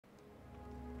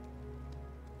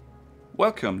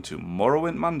Welcome to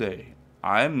Morrowind Monday.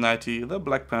 I'm Nighty, the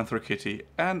Black Panther Kitty,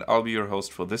 and I'll be your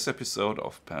host for this episode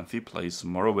of Panthy Plays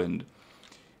Morrowind.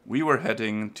 We were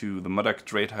heading to the Muck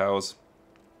Trade House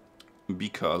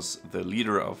because the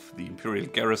leader of the Imperial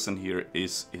garrison here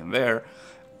is in there,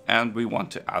 and we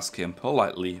want to ask him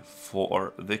politely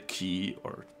for the key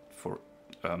or for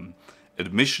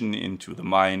admission into the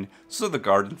mine, so the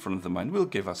guard in front of the mine will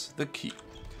give us the key.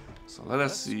 So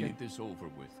let's see. Get this over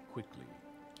with quickly.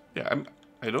 Yeah,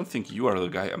 I don't think you are the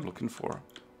guy I'm looking for.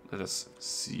 Let us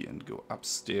see and go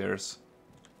upstairs.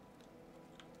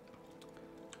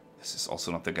 This is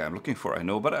also not the guy I'm looking for, I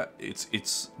know, but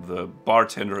it's the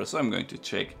bartender, so I'm going to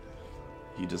check.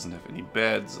 He doesn't have any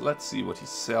beds. Let's see what he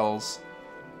sells.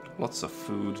 Lots of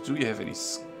food. Do you have any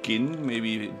skin?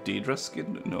 Maybe Daedra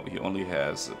skin? No, he only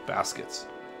has baskets.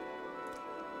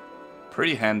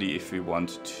 Pretty handy if we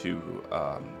want to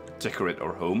decorate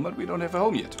our home, but we don't have a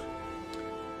home yet.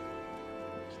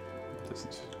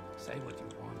 Say what you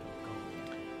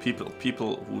want.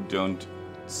 People who don't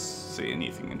say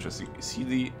anything interesting. Is he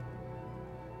the...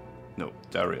 No,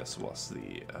 Darius was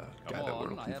the guy that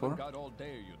we're looking for. Got all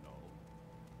day, you know.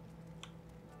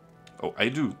 Oh, I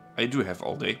do have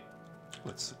all day.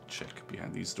 Let's check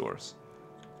behind these doors.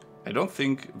 I don't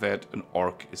think that an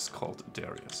orc is called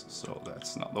Darius, so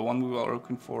that's not the one we were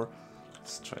looking for.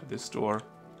 Let's try this door.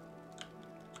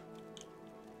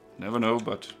 Never know,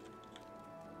 but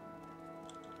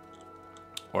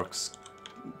orcs.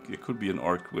 It could be an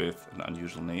orc with an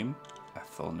unusual name.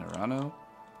 Ethel Nerano.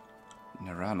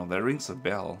 Nerano, that rings a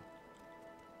bell.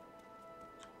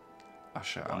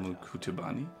 Asha Amu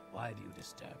Kutubani. Why do you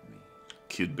disturb me?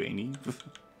 Kidbani.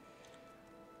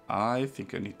 I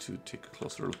think I need to take a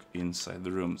closer look inside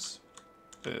the rooms.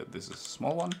 This is a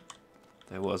small one.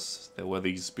 There were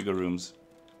these bigger rooms.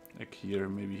 Like here,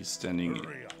 maybe he's standing.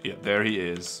 Yeah, there he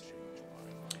is.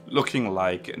 Looking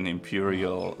like an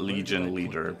Imperial Legion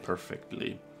leader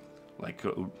perfectly. Like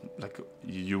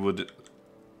you would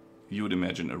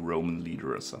imagine a Roman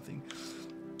leader or something.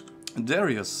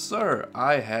 Darius, sir,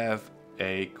 I have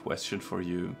a question for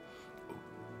you.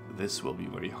 This will be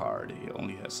very hard. He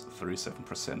only has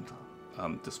 37%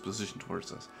 disposition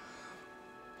towards us.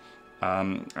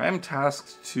 I am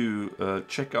tasked to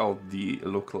check out the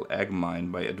local ag mine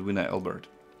by Edwina Elbert.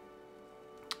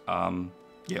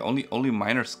 Yeah, only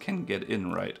miners can get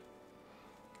in, right?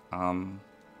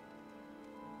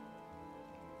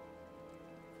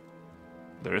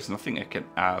 There is nothing I can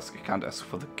ask. I can't ask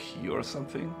for the key or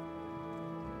something.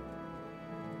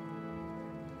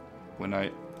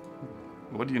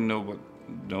 What do you know about...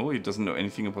 No, he doesn't know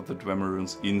anything about the Dwemer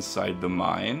runes inside the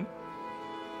mine.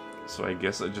 So I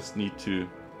guess I just need to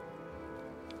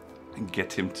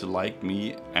get him to like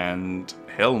me, and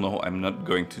hell no, I'm not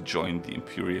going to join the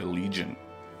Imperial Legion.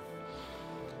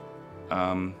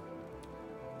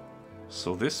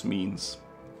 So this means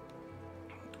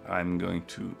I'm going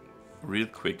to real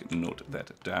quick note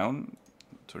that down.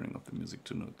 Turning off the music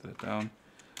to note that down.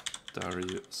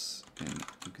 Darius in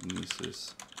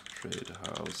Gnesis Trade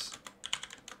House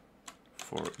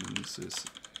for Gnesis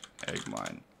Egg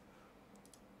Mine.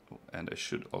 Oh, and I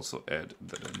should also add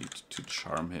that I need to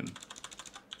charm him.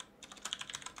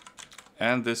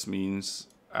 And this means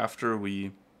after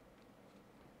we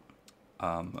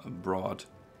brought...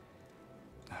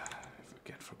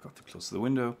 I forgot to close the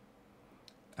window.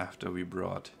 After we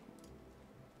brought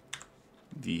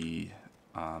the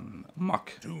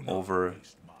muck over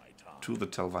to the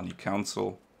Telvanni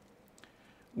Council,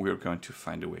 we're going to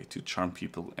find a way to charm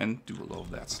people and do all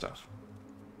of that stuff.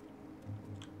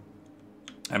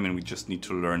 I mean, we just need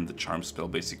to learn the charm spell,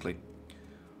 basically.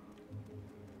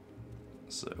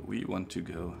 So we want to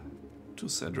go to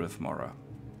Cedrith Mora.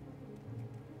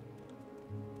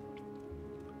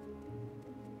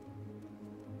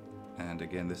 And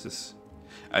again, this is...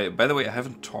 by the way, I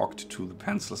haven't talked to the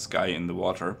pantsless guy in the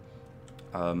water.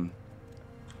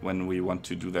 When we want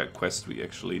to do that quest, we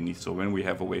actually need... So when we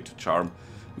have a way to charm,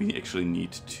 we actually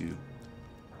need to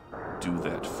do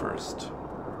that first.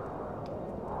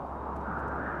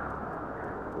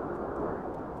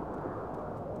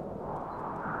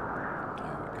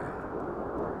 There we go.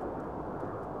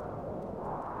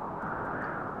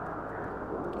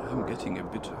 I'm getting a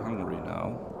bit hungry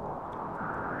now.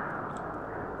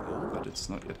 But it's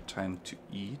not yet time to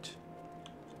eat.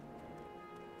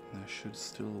 I should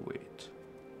still wait.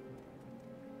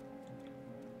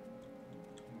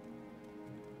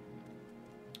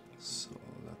 So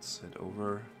let's head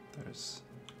over.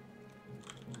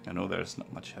 I know there's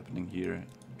not much happening here.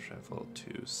 Travel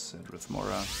to Cedrith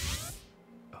Mora.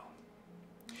 Oh.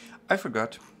 I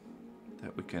forgot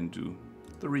that we can do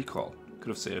the recall. Could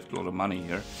have saved a lot of money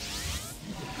here.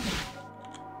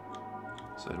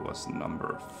 So it was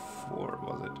number 4,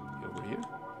 was it? Over here?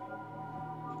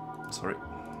 Sorry.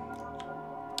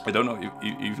 I don't know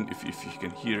even if you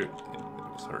can hear... It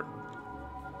was her.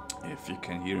 If you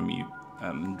can hear me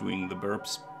doing the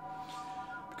burps.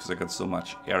 Because I got so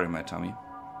much air in my tummy.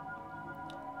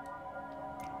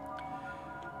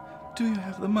 Do you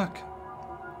have the muck?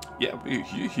 Yeah,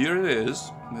 here it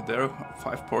is. There are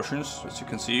 5 portions, as you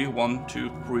can see. 1, 2,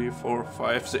 3, 4,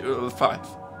 5, 6,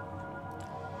 5.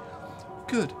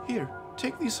 Good, here,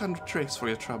 take these 100 tricks for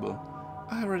your trouble.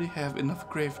 I already have enough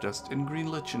grave dust and green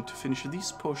lichen to finish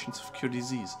these potions of cure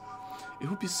disease. It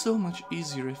would be so much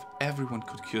easier if everyone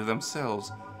could cure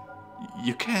themselves.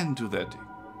 You can do that,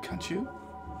 can't you?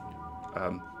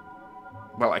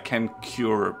 Well, I can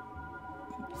cure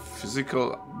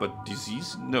physical, but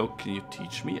disease? No, can you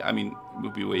teach me? I mean, it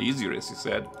would be way easier, as you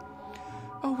said.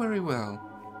 Oh, very well.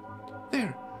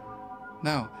 There.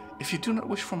 Now, if you do not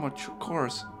wish for more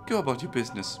course, go about your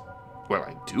business. Well,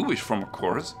 I do wish for more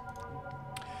course.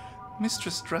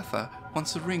 Mistress Dretha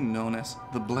wants a ring known as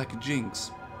the Black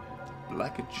Jinx.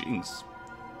 Black Jinx?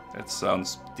 That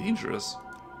sounds dangerous.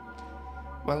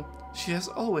 Well, she has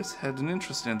always had an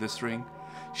interest in this ring.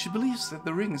 She believes that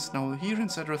the ring is now here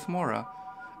inside Rathmora.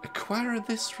 Acquire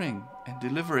this ring and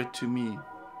deliver it to me.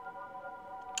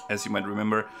 As you might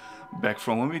remember, back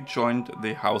from when we joined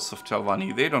the House of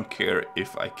Telvanni, they don't care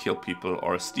if I kill people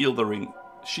or steal the ring.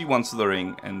 She wants the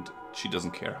ring and she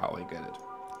doesn't care how I get it.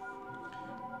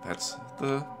 That's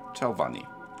the Telvanni.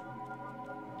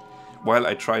 While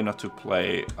I try not to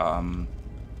play an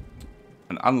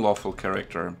unlawful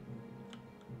character,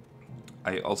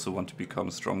 I also want to become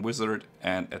a strong wizard,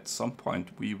 and at some point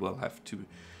we will have to...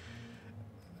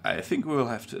 I think we will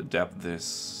have to adapt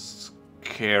this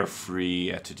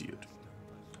carefree attitude.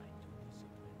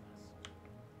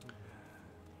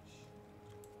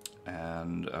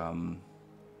 And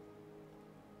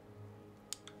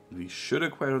we should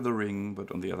acquire the ring,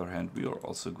 but on the other hand, we are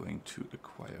also going to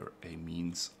acquire a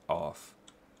means of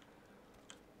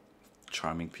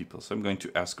charming people. So I'm going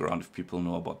to ask around if people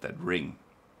know about that ring.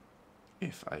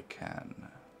 If I can.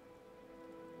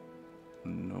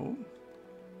 No.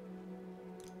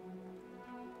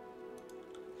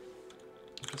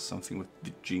 Just something with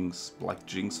the jinx, black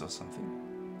jinx or something.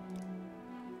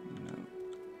 No.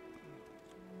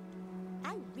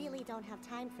 I really don't have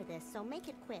time for this, so make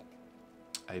it quick.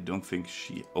 I don't think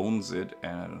she owns it,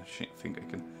 and I don't think I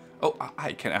can... Oh,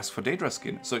 I can ask for Daedra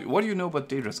skin. So what do you know about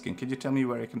Daedra skin? Can you tell me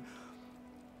where I can...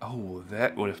 Oh,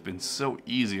 that would have been so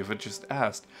easy if I just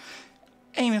asked.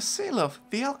 Amos Salov,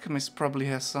 the alchemist, probably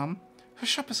has some. Her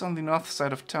shop is on the north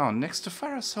side of town, next to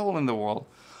Farah's hole in the wall.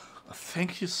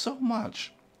 Thank you so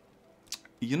much.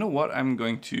 You know what? I'm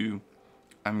going to...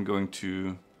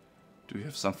 Do you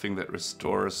have something that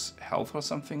restores health or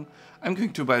something? I'm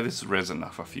going to buy this resin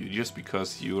off of you, just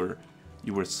because you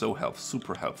were so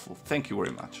super helpful. Thank you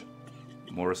very much.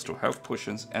 More restore health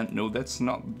potions, and no, that's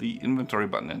not the inventory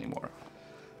button anymore.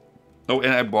 Oh,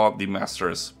 and I bought the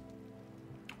Masters...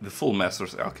 The full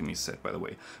Master's Alchemy set, by the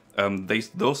way.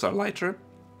 Those are lighter.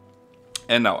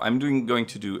 And now I'm going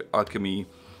to do alchemy.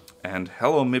 And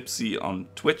hello Mipsy on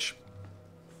Twitch.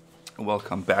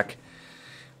 Welcome back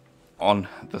on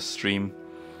the stream.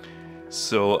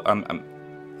 So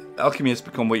alchemy has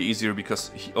become way easier because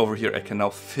over here I can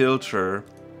now filter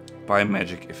by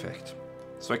magic effect.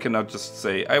 So I can now just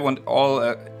say I want all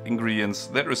ingredients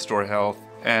that restore health,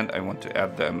 and I want to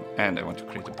add them, and I want to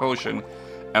create a potion,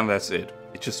 and that's it.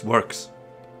 It just works.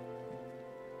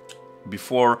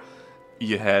 Before,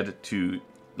 you had to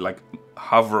like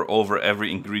hover over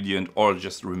every ingredient or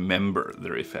just remember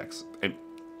their effects. And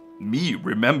me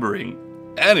remembering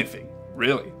anything,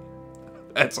 really,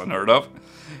 that's unheard of.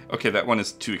 Okay, that one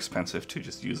is too expensive to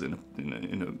just use in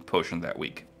a potion that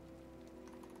week.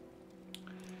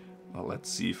 Well, let's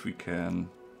see if we can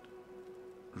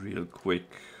real quick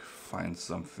find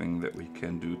something that we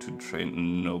can do to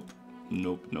train. Nope.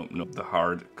 The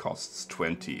hard costs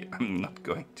 20. I'm not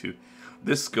going to.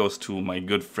 This goes to my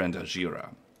good friend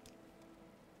Ajira.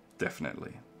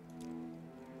 Definitely.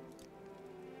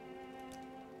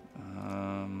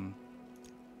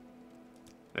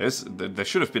 There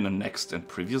should have been a next and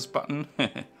previous button,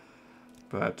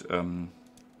 but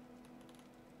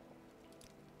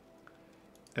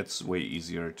it's way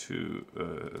easier to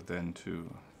than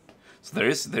to. So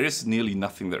there is nearly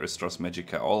nothing that restores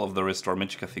Magicka. All of the restore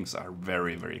Magicka things are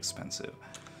very, very expensive.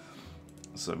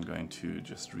 So I'm going to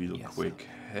just real quick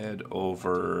head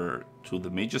over to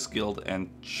the Mages Guild and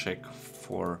check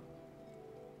for...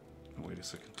 Wait a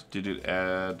second. Did it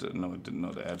add... No, it did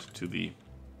not add to the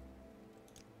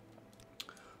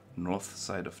North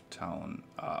side of town.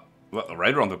 Well,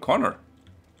 right around the corner.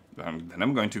 Then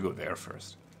I'm going to go there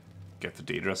first. Get the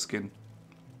Daedra skin.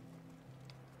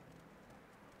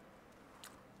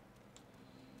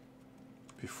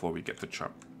 Before we get the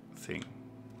charm thing.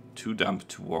 Too dumb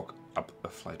to walk up a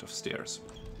flight of stairs.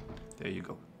 There you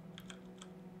go.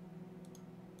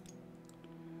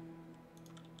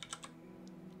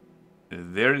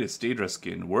 There it is, Daedra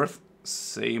skin. Worth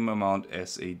same amount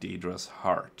as a Daedra's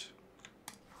heart.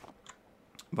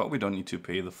 But we don't need to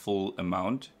pay the full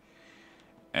amount.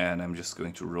 And I'm just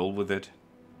going to roll with it.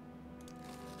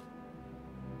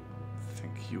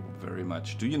 Thank you very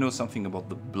much. Do you know something about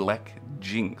the Black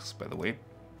Jinx, by the way?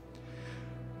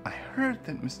 I heard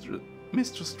that Mr.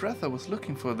 Stratha was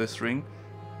looking for this ring,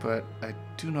 but I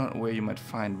do not know where you might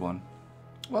find one.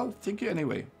 Well, thank you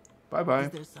anyway.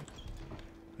 Bye-bye.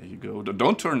 There you go.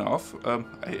 Don't turn off.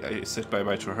 I said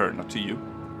bye-bye to her, not to you.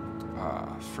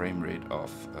 Frame rate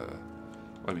off.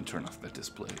 I mean, turn off that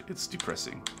display. It's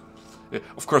depressing.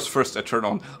 Of course, first I turn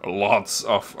on lots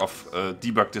of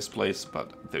debug displays,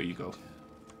 but there you go.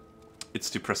 It's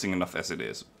depressing enough as it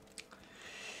is.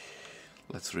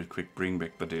 Let's real quick bring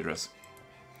back the Daedra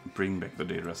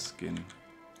skin.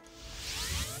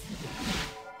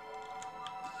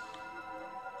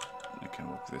 I can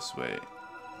walk this way.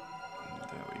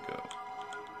 There we go.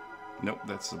 Nope,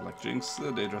 that's the Black Jinx.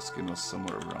 The Daedra skin was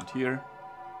somewhere around here.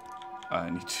 I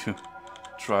need to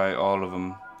try all of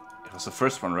them. It was the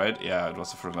first one, right? Yeah, it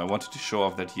was the first one. I wanted to show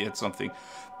off that he had something,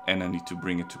 and I need to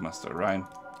bring it to Master Ayron.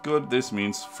 Good, this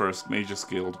means first Mage's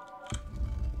Guild.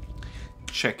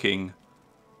 Checking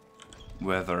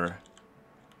whether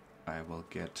I will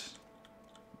get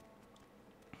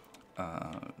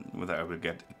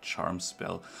a charm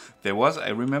spell. There was, I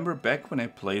remember back when I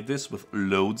played this with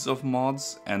loads of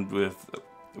mods and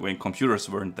when computers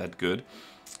weren't that good,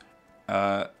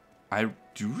 I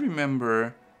do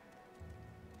remember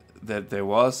that there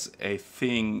was a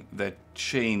thing that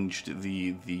changed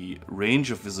the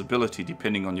range of visibility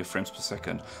depending on your frames per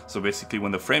second. So basically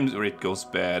when the frame rate goes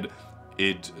bad,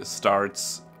 it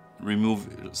starts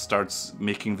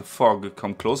making the fog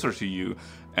come closer to you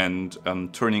and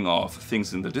turning off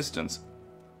things in the distance.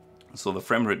 So the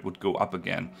frame rate would go up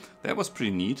again. That was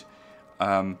pretty neat.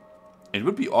 It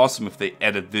would be awesome if they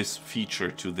added this feature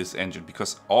to this engine,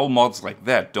 because all mods like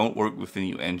that don't work with the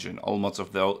new engine. All mods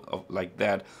like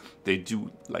that, they do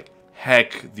like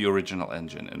hack the original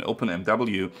engine. And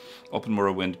OpenMW, Open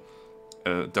Morrowind,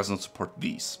 doesn't support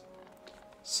these.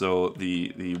 So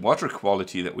the water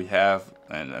quality that we have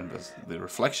and the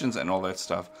reflections and all that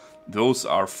stuff, those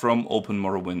are from Open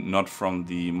Morrowind, not from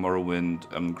the Morrowind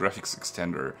graphics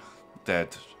extender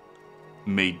that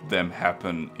made them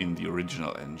happen in the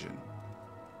original engine.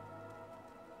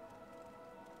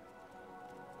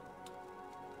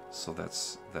 So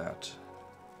that's that.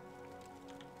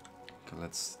 Okay,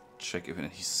 let's check if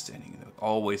he's standing in the way.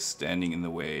 Always standing in the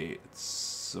way. It's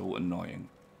so annoying.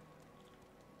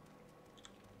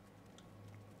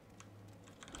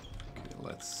 Okay,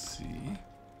 let's see.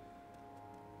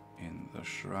 In the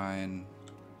shrine.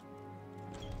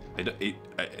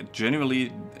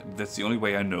 Genuinely, that's the only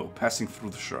way I know. Passing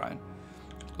through the shrine.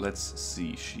 Let's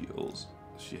see. She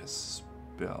has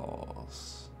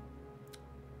spells.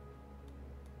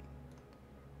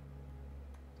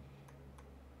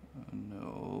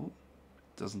 No,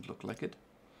 doesn't look like it.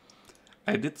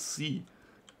 I did see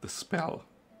the spell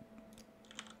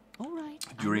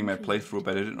during my playthrough,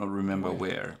 but I did not remember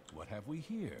where. What have we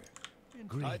here?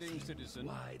 Greetings, citizen.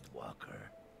 Wide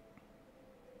Walker.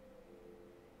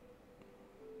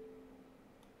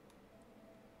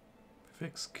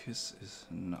 Vivek's kiss is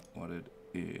not what it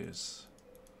is.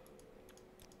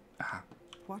 Ah.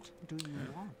 What do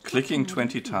you want? Clicking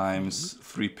 20 times,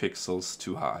 3 pixels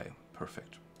too high.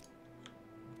 Perfect.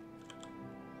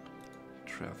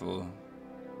 Travel.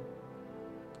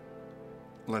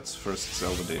 Let's first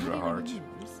sell the Daedra heart.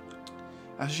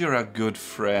 As you're a good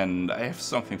friend, I have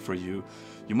something for you.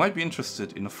 You might be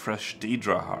interested in a fresh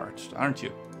Daedra heart, aren't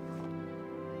you?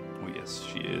 Oh yes,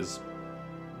 she is.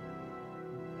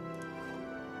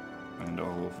 And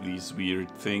all of these weird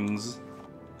things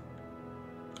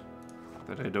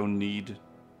that I don't need.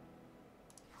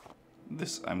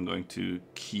 This I'm going to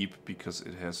keep because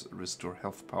it has restore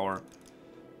health power.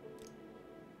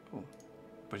 Oh,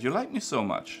 but you like me so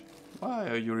much. Why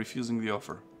are you refusing the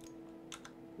offer?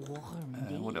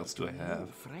 What else do I have?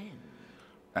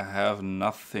 I have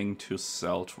nothing to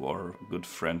sell to our good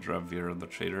friend Ravir the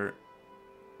trader.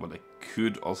 But I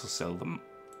could also sell them.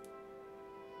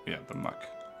 Yeah, the muck.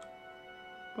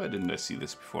 Why didn't I see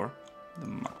this before? The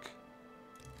muck.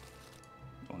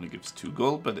 Only gives 2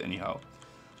 gold, but anyhow.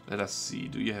 Let us see.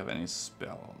 Do you have any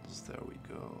spells? There we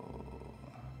go.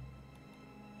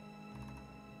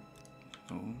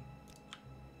 No.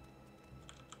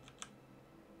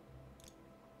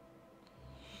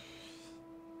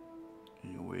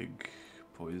 Earwig,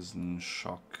 poison,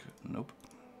 shock. Nope.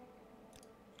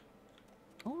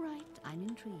 All right, I'm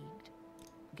intrigued.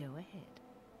 Go ahead.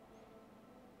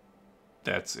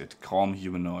 That's it. Calm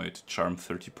humanoid. Charm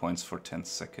 30 points for 10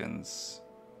 seconds.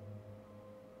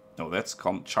 No, that's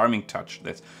charming touch.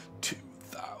 That's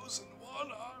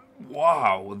 2,100.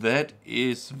 Wow, that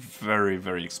is very,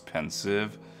 very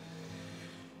expensive.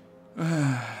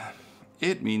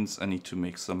 It means I need to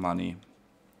make some money.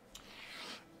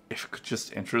 If I could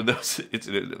just enter those,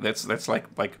 that's like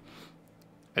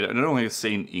I don't know how to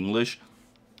say in English,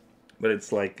 but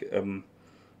it's like a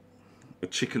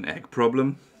chicken egg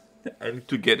problem. I need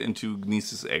to get into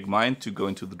Gnesis egg mine to go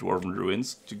into the Dwarven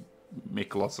ruins to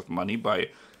make lots of money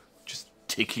by just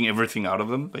taking everything out of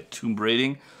them, by tomb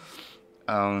raiding.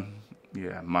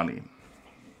 Yeah, money.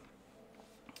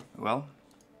 Well,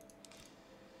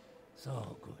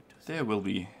 So good. there will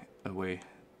be a way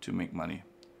to make money.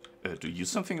 Do you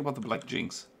something about the Black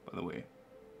Jinx, by the way?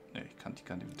 No, you can't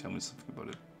even tell me something about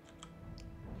it.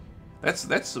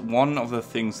 That's one of the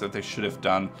things that they should have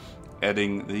done,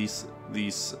 adding these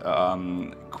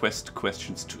quest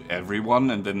questions to everyone,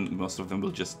 and then most of them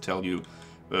will just tell you,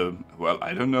 well,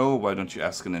 I don't know, why don't you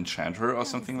ask an enchanter or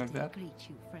something like that? Greet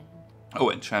you, friend.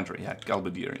 Oh, enchanter, yeah,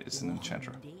 Galbadir is an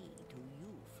enchanter. Day to you,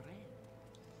 friend.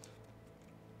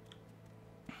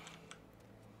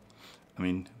 I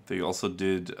mean, they also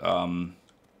did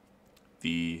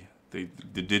they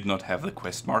did not have the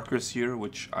quest markers here,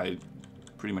 which I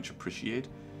pretty much appreciate.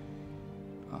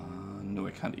 No,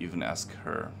 I can't even ask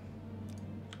her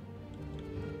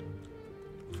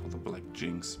for the Black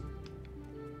Jinx.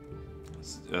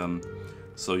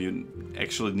 So you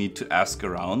actually need to ask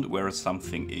around where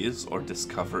something is, or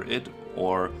discover it,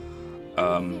 or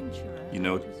you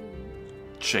know,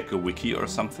 check a wiki or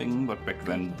something. But back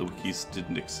then the wikis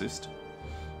didn't exist,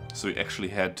 so you actually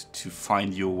had to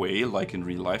find your way, like in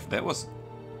real life. It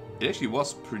actually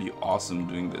was pretty awesome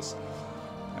doing this,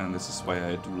 and this is why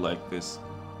I do like this.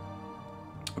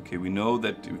 Okay, we know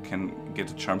that you can get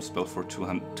a charm spell for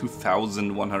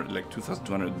 2,100, like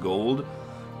 2,200 gold.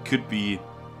 Could be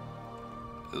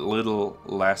a little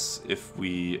less if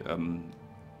we,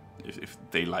 if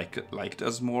they liked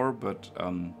us more, but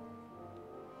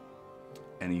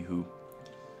anywho,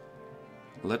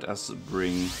 let us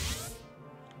bring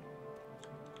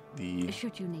the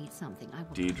Should you need something, I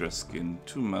will. Daedra skin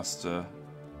to Master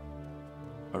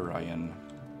Ayron.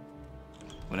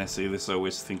 When I say this, I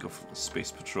always think of Space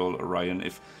Patrol Orion.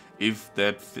 If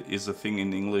that is a thing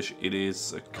in English, it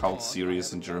is a cult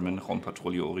series in German,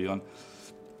 Raumpatrouille Orion.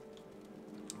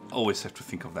 Always have to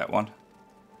think of that one.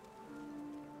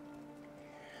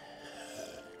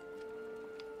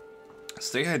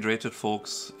 Stay hydrated,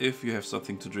 folks. If you have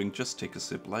something to drink, just take a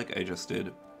sip like I just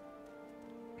did.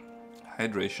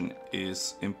 Hydration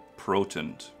is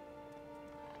important.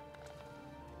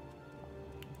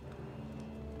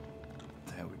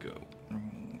 There we go.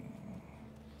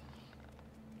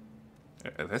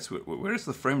 That's where is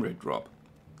the frame rate drop?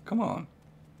 Come on.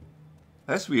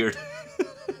 That's weird.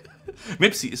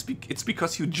 Mipsy, it's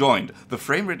because you joined. The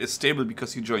frame rate is stable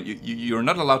because you joined. You're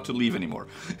not allowed to leave anymore.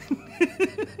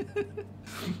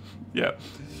 Yeah.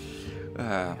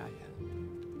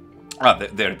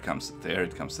 There it comes. There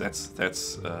it comes.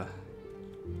 That's. I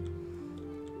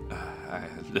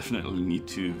definitely need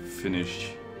to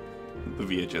finish the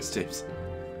VHS tapes.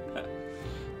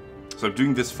 So I'm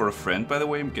doing this for a friend, by the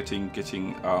way. I'm getting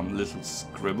little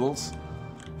scribbles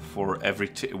for every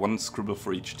one scribble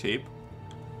for each tape,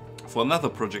 for another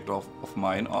project of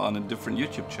mine on a different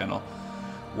YouTube channel,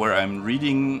 where I'm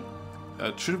reading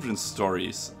children's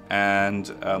stories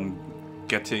and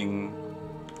getting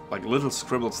like little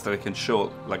scribbles that I can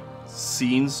show, like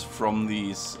scenes from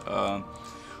these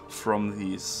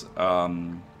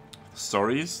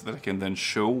stories that I can then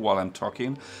show while I'm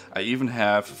talking. I even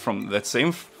have from the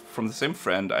same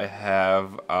friend, I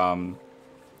have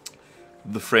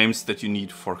the frames that you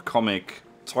need for comic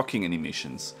talking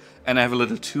animations, and I have a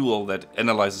little tool that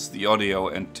analyzes the audio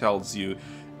and tells you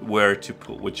where to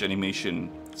put which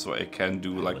animation. So I can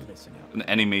do like an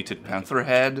animated panther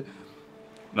head,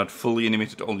 not fully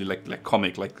animated, only like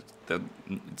comic, like that.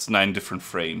 It's 9 different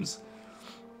frames.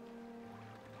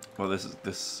 Well,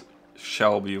 this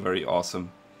shall be very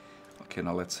awesome. Okay,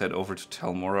 now let's head over to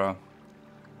Telmora.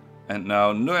 And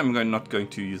now, no, I'm not going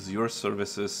to use your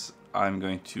services. I'm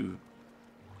going to,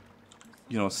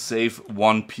 you know, save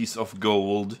 1 piece of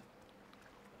gold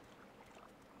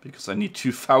because I need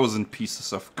 2,000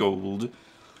 pieces of gold.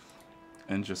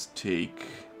 And just take...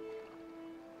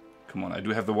 Come on, I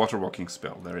do have the water walking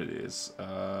spell. There it is.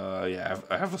 Yeah,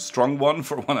 I have a strong one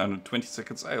for 120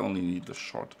 seconds. I only need the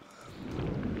short.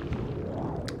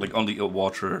 Like only a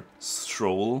water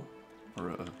stroll.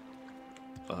 Or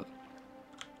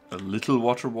a little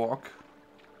water walk.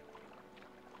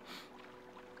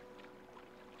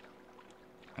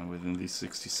 And within these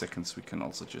 60 seconds we can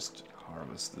also just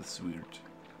harvest this weird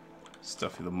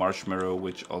stuff. The marshmallow,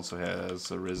 which also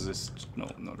has a resist... No,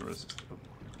 not a resist.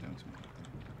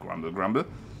 Grumble.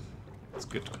 Let's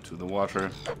get onto the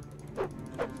water.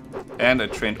 And I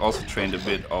also trained a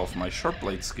bit of my short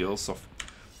blade skills,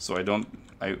 so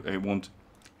I won't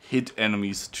hit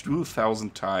enemies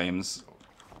 2,000 times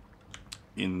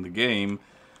in the game,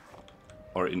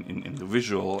 or in the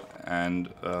visual, and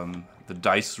the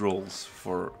dice rolls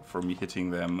for me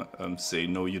hitting them say,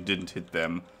 no, you didn't hit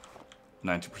them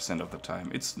 90% of the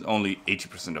time. It's only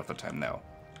 80% of the time now.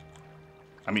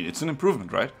 I mean, it's an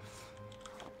improvement, right?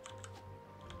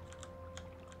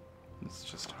 Let's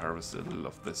just harvest a little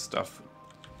of this stuff.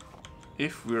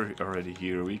 If we're already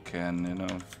here, we can, you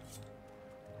know,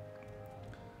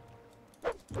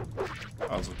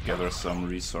 also gather some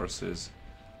resources.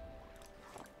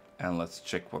 And let's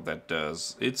check what that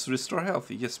does. It's restore health,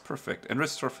 yes, perfect. And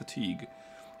restore fatigue.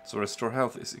 So restore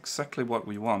health is exactly what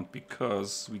we want,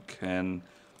 because we can...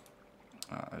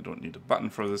 I don't need a button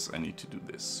for this, I need to do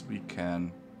this. We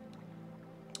can...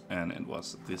 And it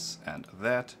was this and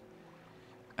that.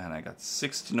 And I got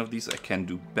 16 of these. I can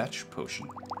do batch potion.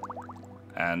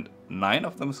 And 9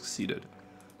 of them succeeded.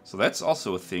 So that's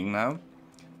also a thing now.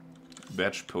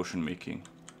 Batch potion making.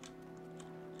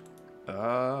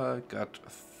 Got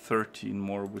 13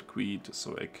 more wickweed,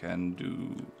 so I can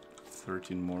do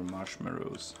 13 more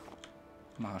marshmallows.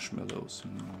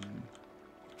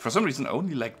 For some reason, I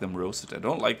only like them roasted. I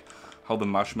don't like how the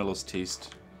marshmallows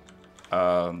taste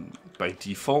by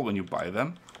default when you buy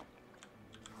them.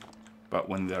 But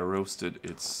when they're roasted,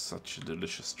 it's such a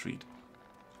delicious treat.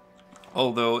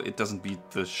 Although it doesn't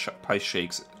beat the pie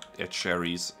shakes at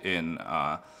Sherry's in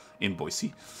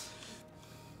Boise.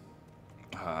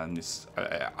 And this,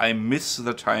 I miss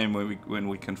the time when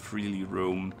we can freely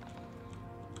roam,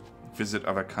 visit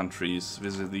other countries,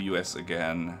 visit the US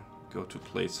again, go to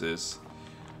places.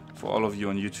 For all of you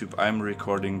on YouTube, I'm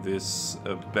recording this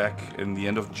back in the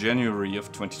end of January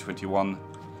of 2021.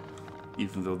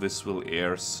 Even though this will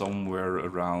air somewhere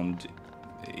around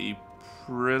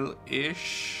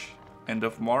April-ish, end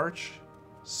of March,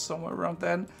 somewhere around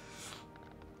then.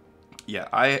 Yeah,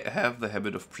 I have the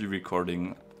habit of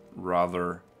pre-recording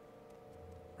rather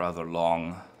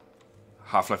long.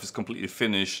 Half-Life is completely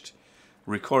finished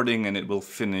recording, and it will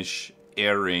finish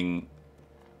airing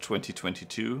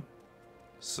 2022.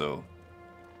 So,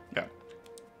 yeah.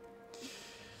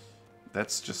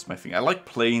 That's just my thing. I like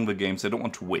playing the games. I don't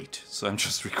want to wait, so I'm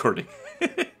just recording.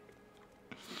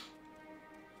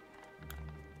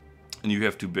 And you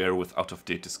have to bear with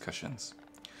out-of-date discussions.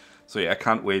 So yeah, I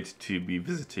can't wait to be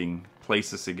visiting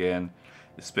places again,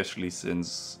 especially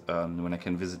since when I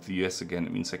can visit the US again,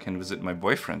 it means I can visit my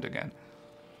boyfriend again.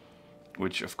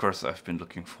 Which, of course, I've been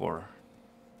looking for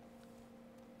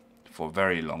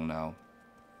very long now.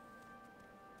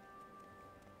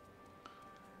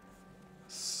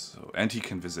 So, and he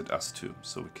can visit us too,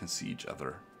 so we can see each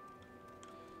other.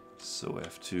 So I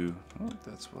have to... Oh,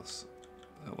 that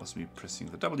was me pressing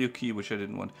the W key, which I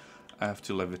didn't want. I have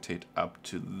to levitate up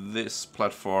to this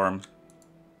platform.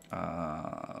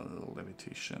 Little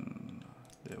levitation.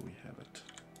 There we have it.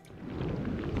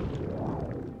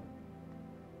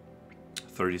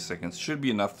 30 seconds should be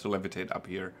enough to levitate up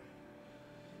here.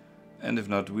 And if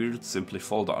not, we'll simply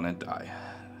fall down and die.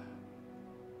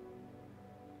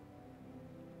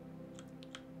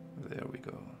 There we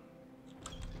go.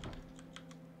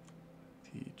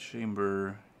 The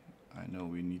chamber. I know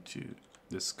we need to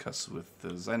discuss with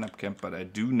the Zainab camp, but I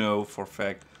do know for a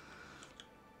fact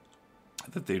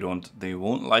that they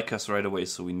won't like us right away,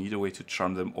 so we need a way to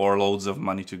charm them or loads of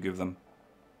money to give them.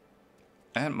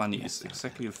 And money is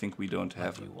exactly the thing we don't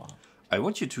have. I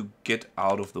want you to get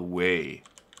out of the way.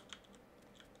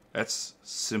 That's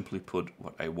simply put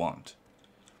what I want.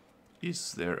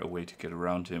 Is there a way to get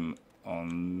around him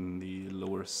on the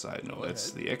lower side? No,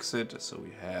 that's the exit, so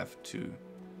we have to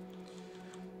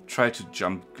try to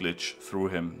jump glitch through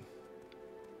him.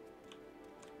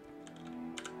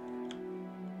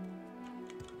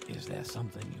 Is there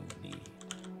something you need?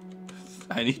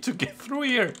 I need to get through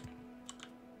here.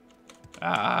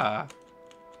 Ah.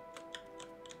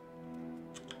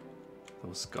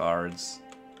 Those guards.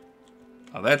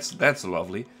 Oh, that's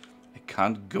lovely. I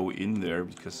can't go in there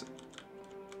because...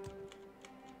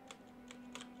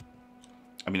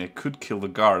 I mean, I could kill the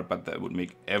guard, but that would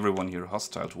make everyone here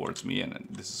hostile towards me, and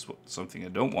this is something I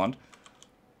don't want.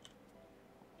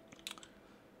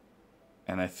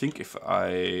 And I think if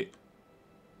I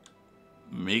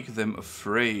make them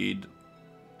afraid...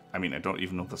 I mean, I don't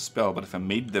even know the spell, but if I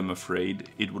made them afraid,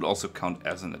 it would also count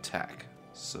as an attack.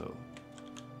 So...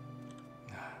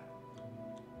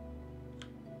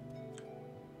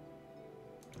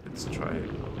 let's try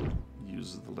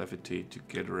use the levitate to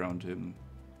get around him.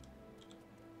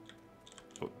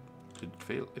 Oh, did it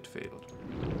fail? It failed.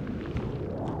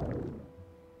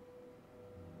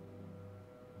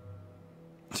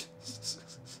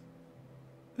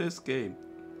 This game.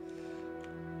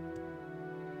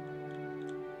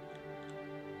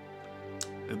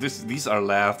 These are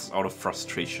laughs out of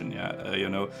frustration, yeah. You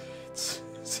know,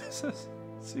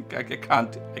 I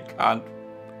can't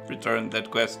return that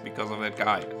quest because of that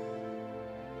guy.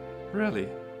 Really?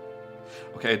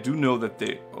 Okay, I do know that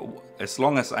they, as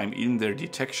long as I'm in their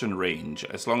detection range,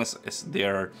 as long as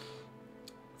they're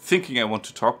thinking I want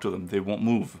to talk to them, they won't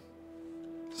move.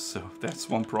 So that's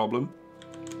one problem.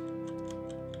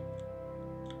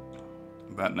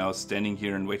 But now standing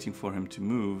here and waiting for him to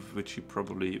move, which he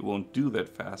probably won't do that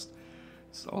fast,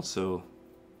 is also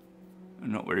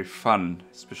not very fun,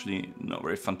 especially not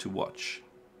very fun to watch.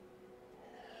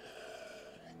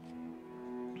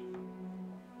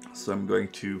 So I'm going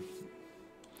to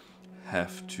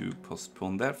have to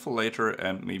postpone that for later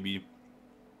and maybe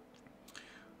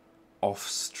off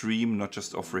stream, not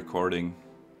just off recording,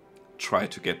 try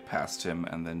to get past him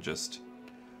and then just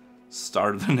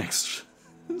start the next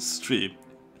stream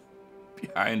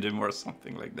behind him or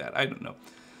something like that. I don't know.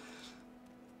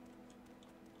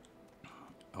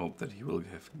 I hope that he will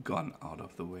have gone out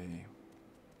of the way.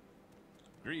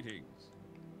 Greetings.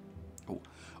 Oh,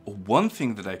 one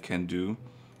thing that I can do,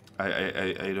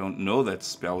 I don't know that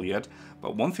spell yet,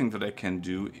 but one thing that I can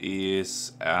do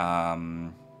is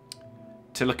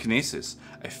telekinesis.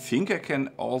 I think I can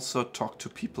also talk to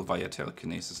people via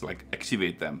telekinesis, like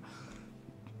activate them.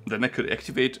 Then I could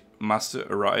activate Master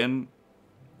Ayron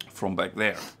from back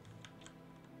there.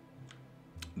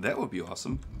 That would be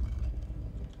awesome.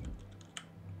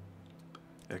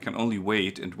 I can only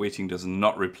wait, and waiting does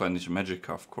not replenish magicka,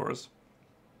 of course.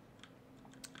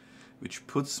 Which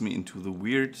puts me into the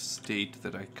weird state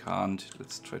that I can't...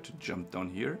 Let's try to jump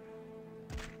down here.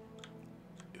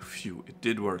 Phew, it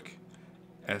did work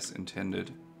as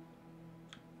intended.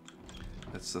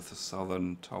 That's the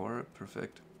southern tower,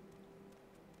 perfect.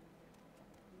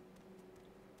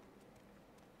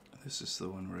 This is the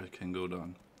one where I can go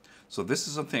down. So this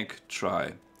is something I could try.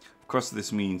 Of course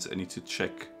this means I need to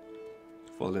check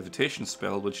for a levitation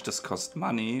spell, which does cost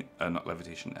money. Not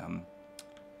levitation,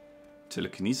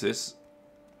 telekinesis.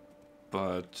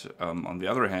 But on the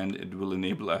other hand, it will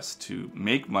enable us to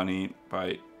make money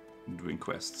by doing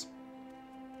quests.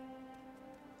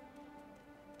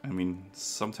 I mean,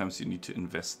 sometimes you need to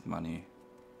invest money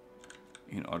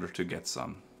in order to get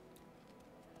some.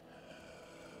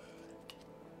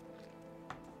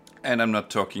 And I'm not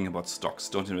talking about stocks.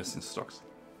 Don't invest in stocks.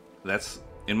 That's,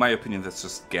 in my opinion, that's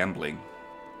just gambling.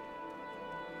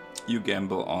 You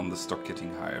gamble on the stock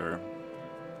getting higher.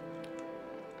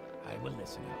 I will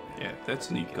listen. Yeah, that's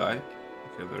a neat guy.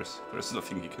 Okay, there's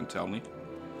nothing he can tell me.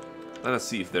 Let us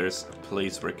see if there's a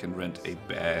place where I can rent a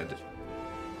bed.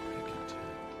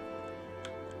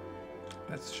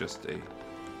 That's just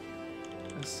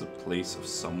that's the place of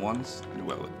someone's.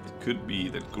 Well, it could be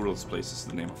that Gurul's place is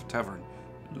the name of a tavern.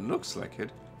 It looks like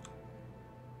it.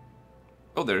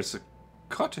 Oh, there's a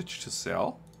cottage to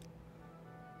sell.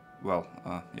 Well,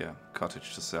 yeah,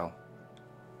 cottage to sell.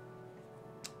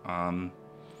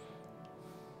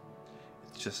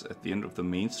 It's just at the end of the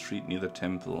main street near the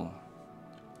temple.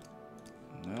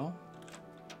 No,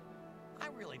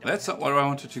 that's not where I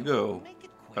wanted to go.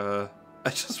 I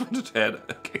just wanted to head.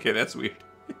 Okay, that's weird.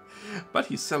 But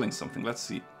he's selling something. Let's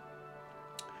see.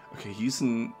 Okay, he's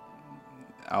an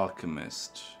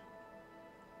alchemist.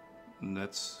 And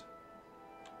that's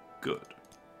good.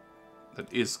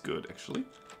 That is good, actually.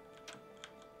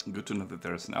 Good to know that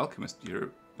there's an alchemist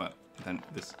here. But then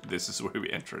this is where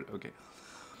we entered. Okay.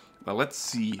 Well, let's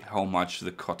see how much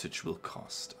the cottage will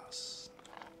cost us.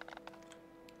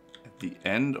 At the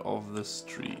end of the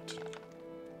street.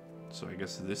 So I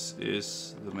guess this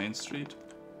is the main street.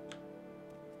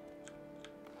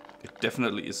 It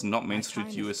definitely is not Main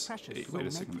Street, USA. Wait a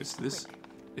second,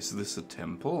 is this a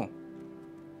temple?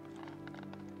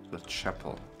 The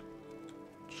chapel.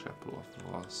 Chapel of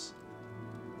the Lost.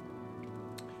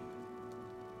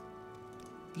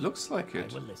 Looks like I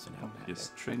it. will listen, Oh, Outlander. yes,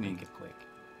 but training. make it quick.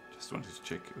 Just wanted to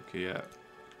check. Okay, yeah.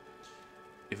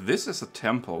 If this is a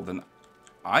temple, then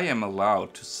I am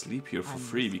allowed to sleep here for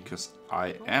free because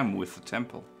I am with the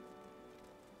temple.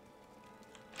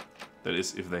 That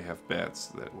is, if they have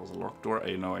beds. That was a locked door.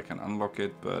 I know I can unlock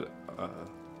it, but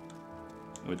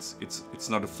it's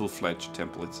not a full-fledged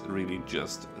temple. It's really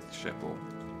just a chapel.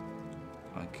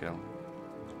 Okay.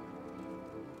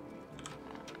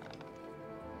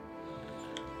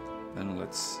 Then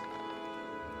let's.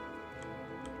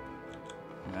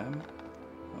 Ma'am?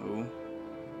 Oh.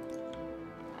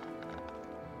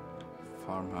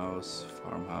 Farmhouse,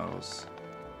 farmhouse.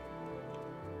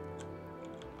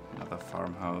 Another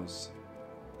farmhouse.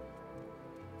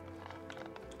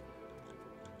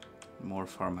 More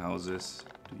farmhouses.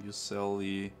 Do you sell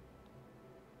the...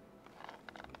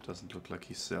 Doesn't look like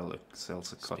he sells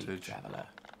a cottage. Traveler.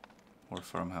 More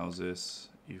farmhouses.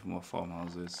 Even more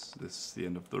farmhouses. This is the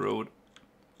end of the road.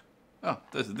 Oh,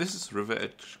 this is River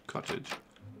Edge Cottage.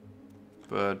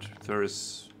 But there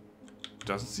is...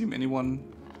 Doesn't seem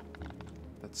anyone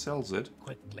that sells it.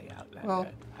 Quickly, Outlander. Well,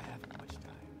 I haven't much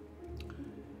time.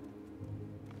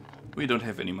 we don't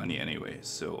have any money anyway,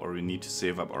 so or we need to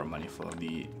save up our money for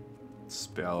the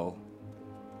spell.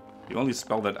 The only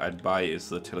spell that I'd buy is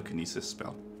the Telekinesis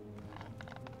spell.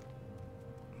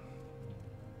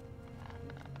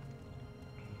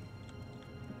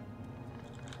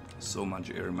 So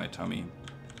much air in my tummy.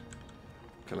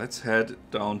 Okay, let's head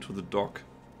down to the dock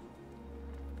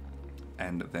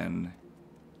and then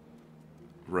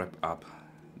wrap up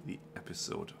the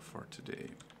episode for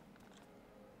today.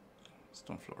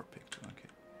 Stone floor picked, okay.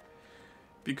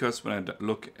 Because when I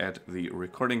look at the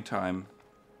recording time,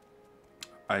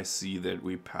 I see that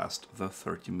we passed the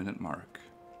 30-minute mark.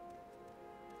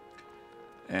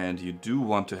 And you do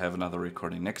want to have another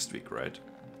recording next week, right?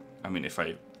 I mean, if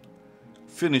I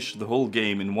finish the whole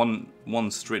game in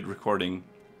one straight recording,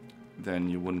 then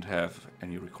you wouldn't have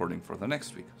any recording for the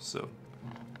next week. So,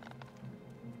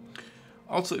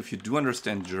 also, if you do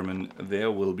understand German,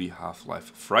 there will be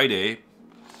Half-Life Friday.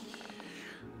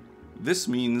 This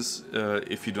means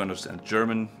if you do understand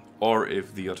German, or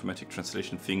if the automatic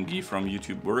translation thingy from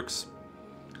YouTube works,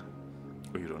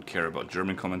 or you don't care about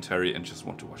German commentary and just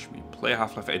want to watch me play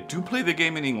Half-Life. I do play the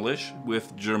game in English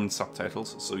with German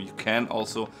subtitles, so you can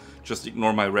also just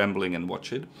ignore my rambling and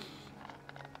watch it.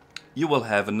 You will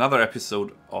have another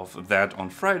episode of that on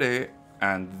Friday,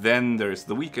 and then there is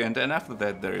the weekend, and after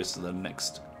that there is the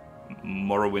next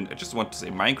Morrowind. I just want to say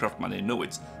Minecraft Monday. No,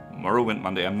 it's Morrowind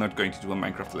Monday. I'm not going to do a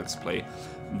Minecraft Let's Play.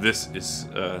 This is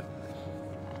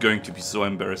going to be so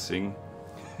embarrassing.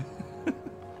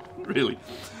 Really.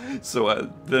 So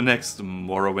the next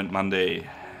Morrowind Monday.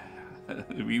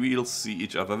 We will see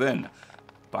each other then.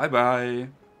 Bye bye.